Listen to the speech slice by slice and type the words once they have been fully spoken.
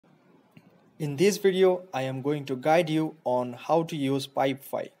In this video, I am going to guide you on how to use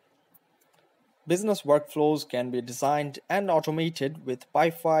Pipefy. Business workflows can be designed and automated with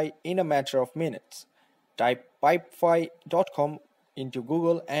Pipefy in a matter of minutes. Type pipefy.com into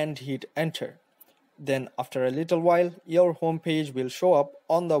Google and hit enter. Then after a little while, your homepage will show up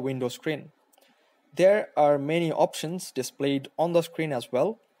on the window screen. There are many options displayed on the screen as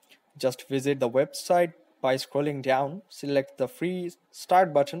well. Just visit the website by scrolling down, select the free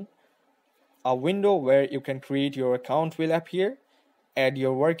start button. A window where you can create your account will appear. Add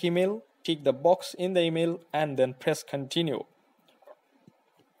your work email, tick the box in the email, and then press continue.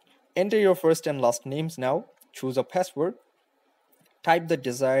 Enter your first and last names now, choose a password, type the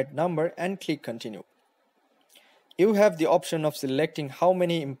desired number and click continue. You have the option of selecting how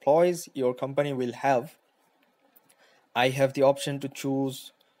many employees your company will have. I have the option to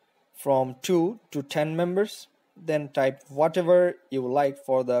choose from 2 to 10 members. Then type whatever you like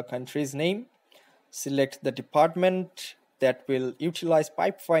for the country's name. Select the department that will utilize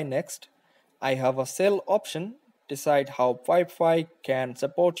Pipefy next. I have a cell option. Decide how Pipefy can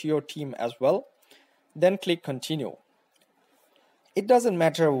support your team as well. Then click continue. It doesn't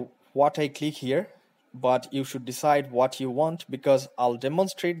matter what I click here, but you should decide what you want because I'll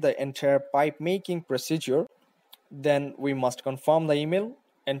demonstrate the entire pipe making procedure. Then we must confirm the email,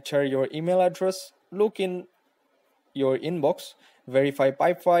 enter your email address, look in your inbox, verify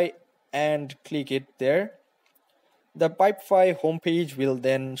Pipefy and click it there. The Pipefy homepage will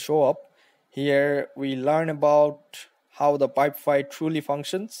then show up. Here we learn about how the Pipefy truly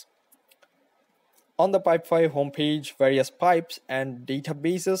functions. On the Pipefy homepage, various pipes and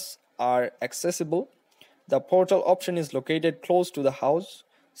databases are accessible. The portal option is located close to the house.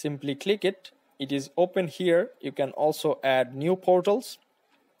 Simply click it. It is open here. You can also add new portals.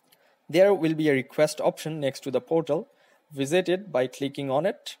 There will be a request option next to the portal. Visit it by clicking on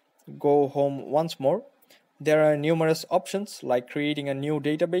it. Go home once more. There are numerous options like creating a new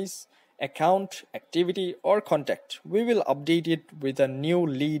database, account, activity, or contact. We will update it with a new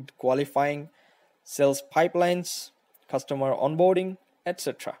lead qualifying, sales pipelines, customer onboarding,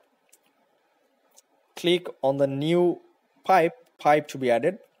 etc. Click on the new pipe to be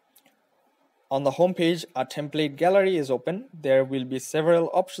added. On the home page, a template gallery is open. There will be several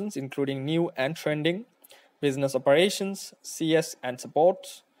options including new and trending, business operations, CS and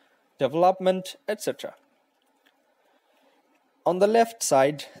support, development, etc. On the left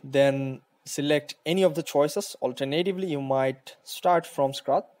side, then select any of the choices. Alternatively, you might start from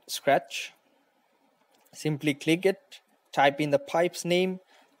scratch. Simply click it, type in the pipe's name.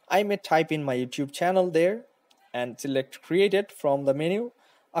 I may type in my YouTube channel there and select create it from the menu.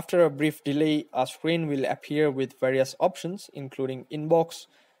 After a brief delay, a screen will appear with various options including inbox,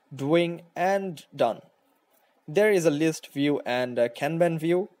 doing, and done. There is a list view and a Kanban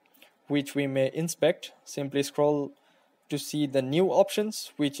view which we may inspect. Simply scroll to see the new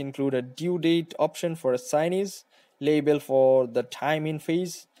options which include a due date option for assignees, label for the time in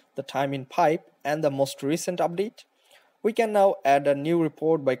phase, the time in pipe, and the most recent update. We can now add a new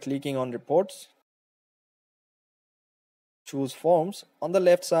report by clicking on reports. Choose forms. On the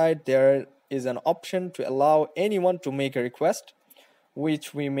left side there is an option to allow anyone to make a request,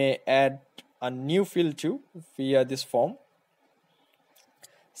 which we may add a new field to via this form.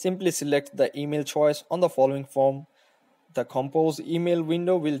 Simply select the email choice on the following form. The compose email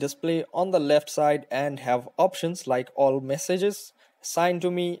window will display on the left side and have options like all messages, assign to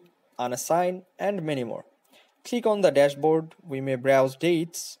me, unassign, and many more. Click on the dashboard. We may browse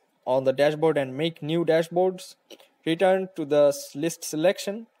dates on the dashboard and make new dashboards. Return to the list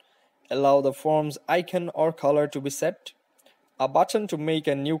selection. Allow the form's icon or color to be set. A button to make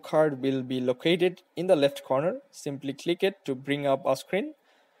a new card will be located in the left corner. Simply click it to bring up a screen.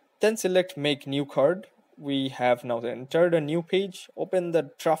 Then select make new card. We have now entered a new page. Open the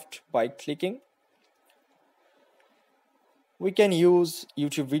draft by clicking. We can use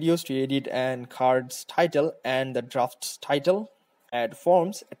YouTube videos to edit and card's title and the draft's title, add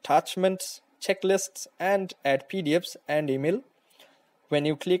forms, attachments, checklists, and add PDFs and email. When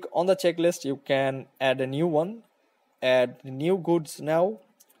you click on the checklist, you can add a new one. Add new goods now.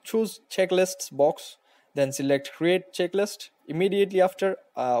 Choose checklists box, then select create checklist. Immediately after,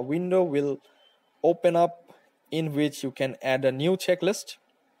 a window will open up in which you can add a new checklist.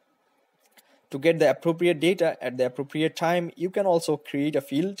 To get the appropriate data at the appropriate time, you can also create a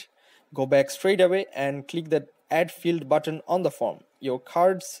field. Go back straight away and click the add field button on the form. Your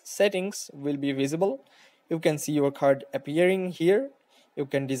card's settings will be visible. You can see your card appearing here. You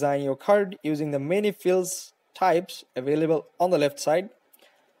can design your card using the many fields types available on the left side.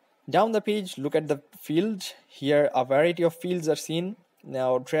 Down the page, look at the field. Here a variety of fields are seen.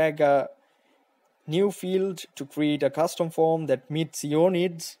 Now drag a New field to create a custom form that meets your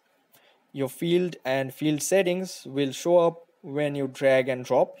needs. Your field and field settings will show up when you drag and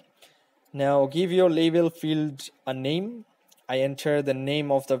drop. Now give your label field a name. I enter the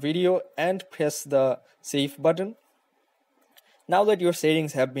name of the video and press the save button. Now that your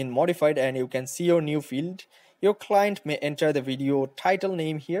settings have been modified and you can see your new field, your client may enter the video title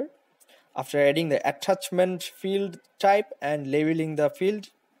name here. After adding the attachment field type and labeling the field,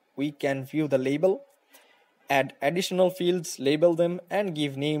 we can view the label, add additional fields, label them, and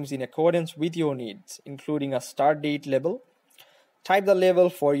give names in accordance with your needs, including a start date label. Type the label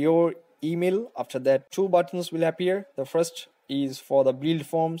for your email. After that, two buttons will appear. The first is for the build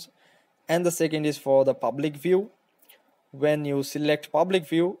forms and the second is for the public view. When you select public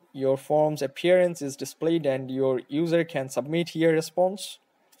view, your form's appearance is displayed and your user can submit here response.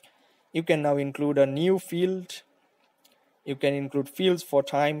 You can now include a new field. You can include fields for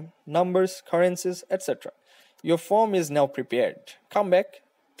time, numbers, currencies, etc. Your form is now prepared. Come back.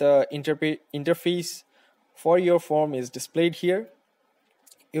 The interface for your form is displayed here.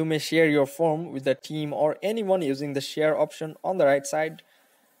 You may share your form with the team or anyone using the share option on the right side.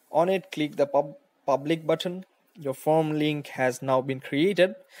 On it, click the public button. Your form link has now been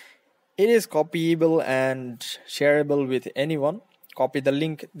created. It is copyable and shareable with anyone. Copy the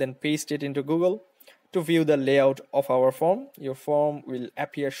link, then paste it into Google. To view the layout of our form, your form will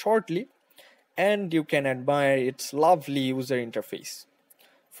appear shortly and you can admire its lovely user interface.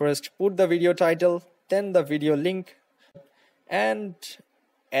 First, put the video title, then the video link, and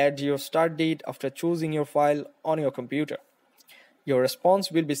add your start date after choosing your file on your computer. Your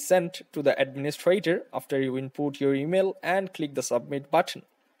response will be sent to the administrator after you input your email and click the submit button.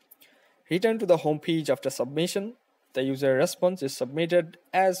 Return to the home page after submission. The user response is submitted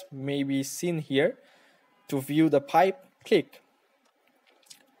as may be seen here. To view the pipe, click.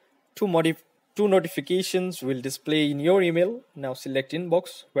 Two notifications will display in your email. Now select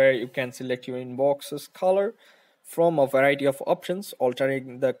inbox, where you can select your inbox's color from a variety of options.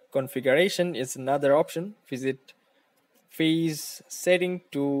 Altering the configuration is another option. Visit phase setting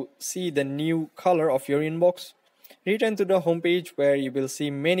to see the new color of your inbox. Return to the home page where you will see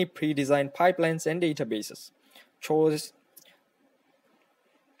many pre-designed pipelines and databases. Choose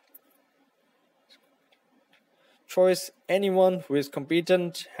anyone who is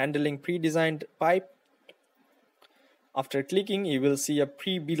competent handling pre-designed pipe. After clicking, you will see a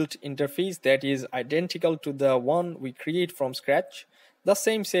pre-built interface that is identical to the one we create from scratch. The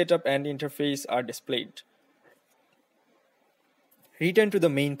same setup and interface are displayed. Return to the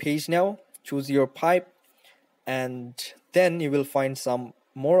main page now, choose your pipe, and then you will find some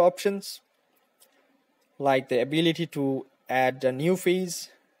more options like the ability to add a new phase.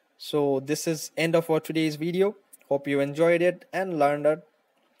 So this is end of our today's video. Hope you enjoyed it and learned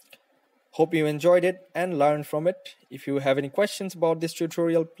from it. If you have any questions about this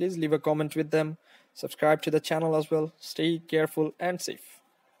tutorial, please leave a comment with them. Subscribe to the channel as well. Stay careful and safe.